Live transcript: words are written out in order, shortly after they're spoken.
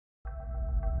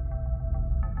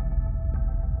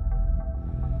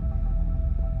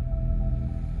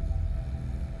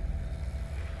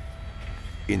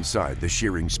Inside the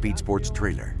Shearing Speed Sports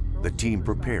trailer, the team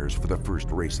prepares for the first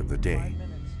race of the day.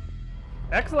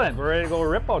 Excellent. We're ready to go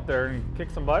rip out there and kick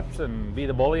some butts and be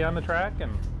the bully on the track.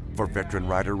 And for veteran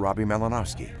rider Robbie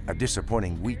Malinowski, a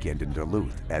disappointing weekend in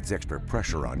Duluth adds extra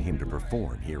pressure on him to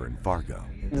perform here in Fargo.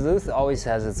 Duluth always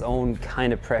has its own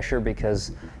kind of pressure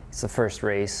because it's the first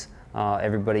race.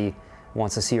 Everybody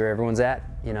wants to see where everyone's at,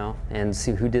 you know, and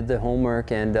see who did the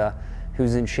homework and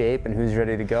who's in shape and who's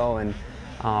ready to go. And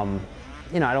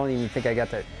you know, I don't even think I got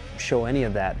to show any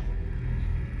of that.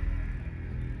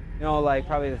 You know, like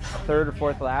probably the third or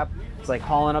fourth lap, it's like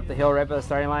hauling up the hill right by the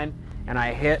starting line, and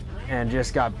I hit and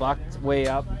just got bucked way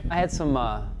up. I had some,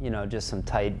 you know, just some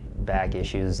tight back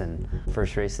issues, and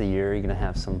first race of the year, you're gonna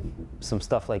have some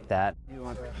stuff like that. You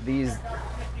want these,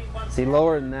 see,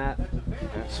 lower than that.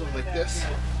 So like this,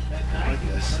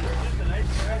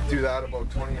 do that about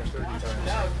 20 or 30 times.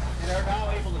 They're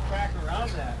now able to track around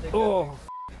that. Oh,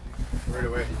 Right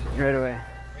away. right away.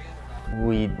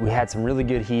 We had some really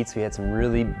good heats, we had some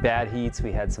really bad heats,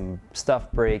 we had some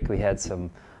stuff break, we had some,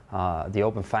 the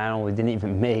open final we didn't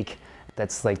even make.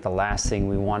 That's like the last thing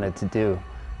we wanted to do,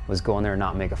 was go in there and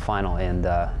not make a final, and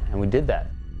we did that.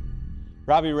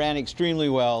 Robbie ran extremely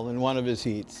well in one of his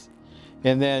heats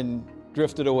and then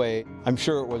drifted away. I'm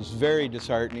sure it was very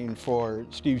disheartening for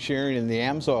Steve Shearing and the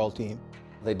AMSOIL team.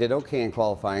 They did okay in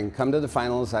qualifying. Come to the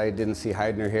finals, I didn't see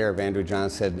hide nor hair of Andrew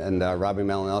Johnson and Robbie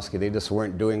Malinowski. They just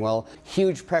weren't doing well.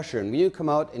 Huge pressure, and when you come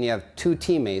out and you have two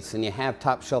teammates and you have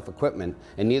top shelf equipment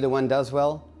and neither one does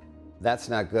well, that's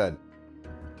not good.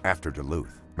 After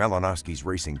Duluth, Malinowski's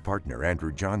racing partner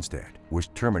Andrew Johnstad was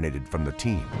terminated from the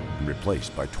team and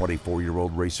replaced by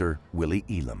 24-year-old racer Willie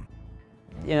Elam.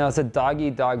 You know, it's a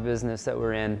dog-eat-dog business that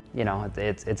we're in. You know,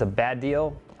 it's a bad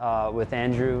deal with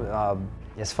Andrew.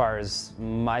 As far as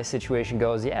my situation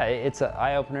goes, yeah, it's an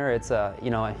eye-opener. It's a, you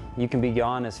know, you can be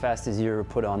gone as fast as you're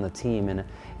put on the team, and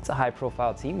it's a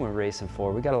high-profile team we're racing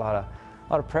for. We got a lot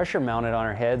of pressure mounted on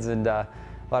our heads, and a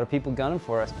lot of people gunning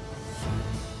for us.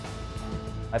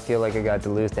 I feel like I got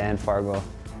Duluth and Fargo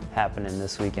happening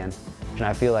this weekend, and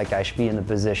I feel like I should be in the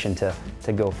position to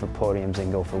go for podiums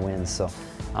and go for wins. So,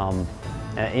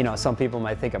 and, you know, some people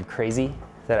might think I'm crazy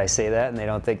that I say that, and they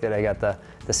don't think that I got the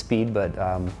speed, but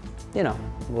you know,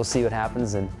 we'll see what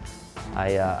happens, and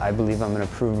I believe I'm going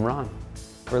to prove them wrong.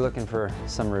 We're looking for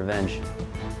some revenge.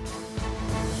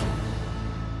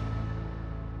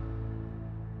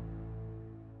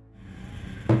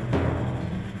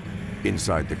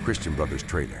 Inside the Christian Brothers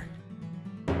trailer,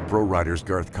 pro riders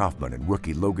Garth Kaufman and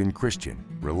rookie Logan Christian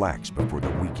relax before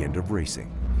the weekend of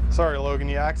racing. Sorry, Logan,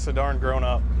 you act so darn grown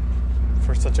up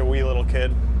for such a wee little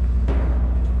kid.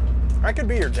 I could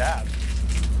be your dad.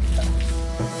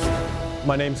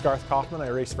 My name's Garth Kaufman. I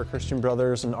race for Christian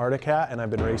Brothers and Arctic, and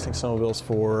I've been racing snowmobiles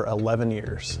for 11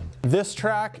 years. This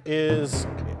track is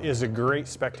a great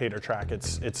spectator track.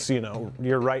 It's you know,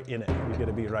 you're right in it. You get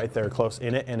to be right there close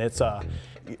in it, and it's a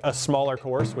smaller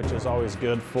course, which is always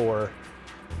good for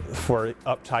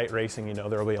uptight racing. You know,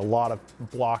 there will be a lot of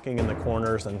blocking in the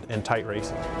corners and tight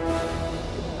racing.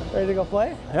 Ready to go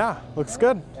play? Yeah, looks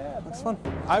good. Yeah, looks fun.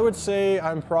 I would say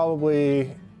I'm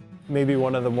probably maybe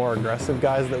one of the more aggressive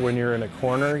guys that when you're in a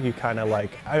corner, you kind of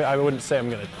like, I wouldn't say I'm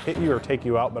going to hit you or take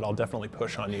you out, but I'll definitely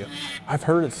push on you. I've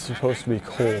heard it's supposed to be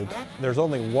cold. There's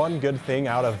only one good thing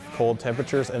out of cold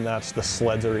temperatures, and that's the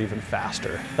sleds are even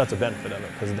faster. That's a benefit of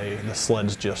it, because the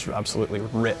sleds just absolutely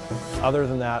rip. Other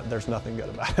than that, there's nothing good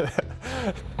about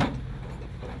it.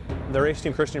 The race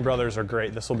team Christian Brothers are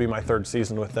great. This will be my third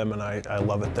season with them, and I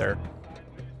love it there.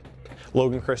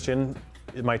 Logan Christian,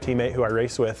 my teammate who I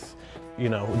race with, you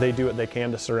know, they do what they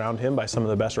can to surround him by some of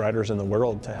the best riders in the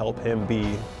world to help him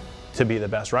be the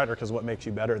best rider, because what makes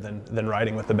you better than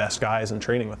riding with the best guys and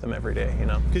training with them every day, you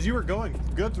know? Because you were going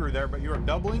good through there, but you were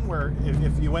doubling where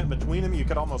if you went between them, you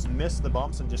could almost miss the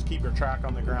bumps and just keep your track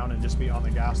on the ground and just be on the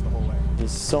gas the whole way.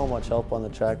 He's so much help on the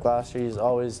track. Last year, he's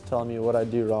always telling me what I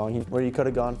do wrong, where you could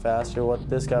have gone faster, what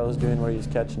this guy was doing, where he was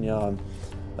catching you on.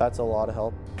 That's a lot of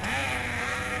help.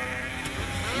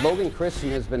 Logan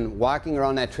Christian has been walking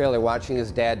around that trailer watching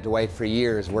his dad, Dwight, for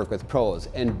years work with pros,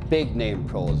 and big name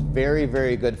pros, very,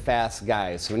 very good, fast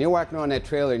guys. So when you're walking around that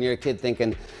trailer and you're a kid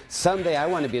thinking, someday I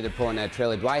want to be the pro in that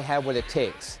trailer, do I have what it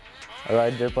takes? I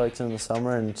ride dirt bikes in the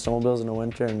summer and snowmobiles in the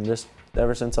winter, and just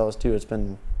ever since I was 2, it's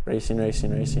been racing,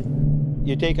 racing, racing.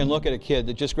 You take a look at a kid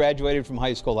that just graduated from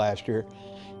high school last year,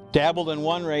 dabbled in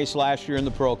one race last year in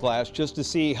the pro class just to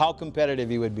see how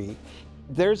competitive he would be.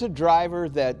 There's a driver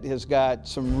that has got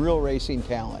some real racing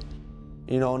talent.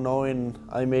 You know, knowing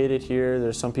I made it here,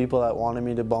 there's some people that wanted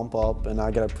me to bump up, and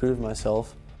I got to prove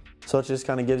myself. So it just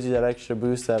kind of gives you that extra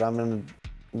boost that I'm going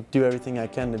to do everything I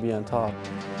can to be on top.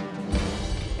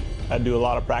 I do a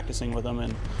lot of practicing with him,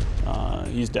 and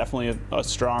he's definitely a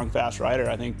strong, fast rider.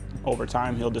 I think over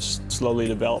time he'll just slowly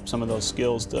develop some of those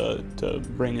skills to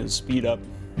bring his speed up.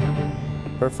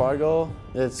 For Fargo,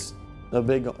 it's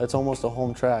almost a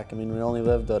home track. I mean, we only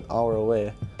lived an hour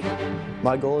away.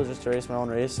 My goal is just to race my own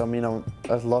race. I mean,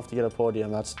 I'd love to get a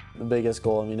podium. That's the biggest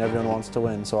goal. I mean, everyone wants to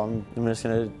win, so I'm just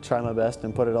going to try my best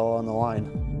and put it all on the line.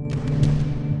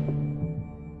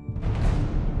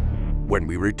 When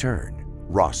we return,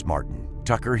 Ross Martin,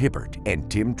 Tucker Hibbert,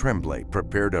 and Tim Tremblay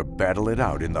prepare to battle it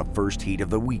out in the first heat of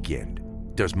the weekend.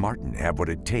 Does Martin have what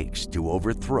it takes to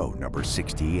overthrow number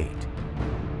 68?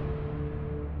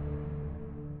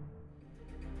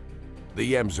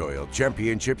 The AMSOIL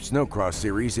Championship Snocross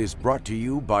Series is brought to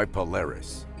you by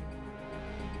Polaris,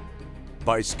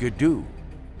 by Skidoo,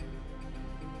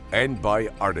 and by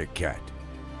Arctic Cat.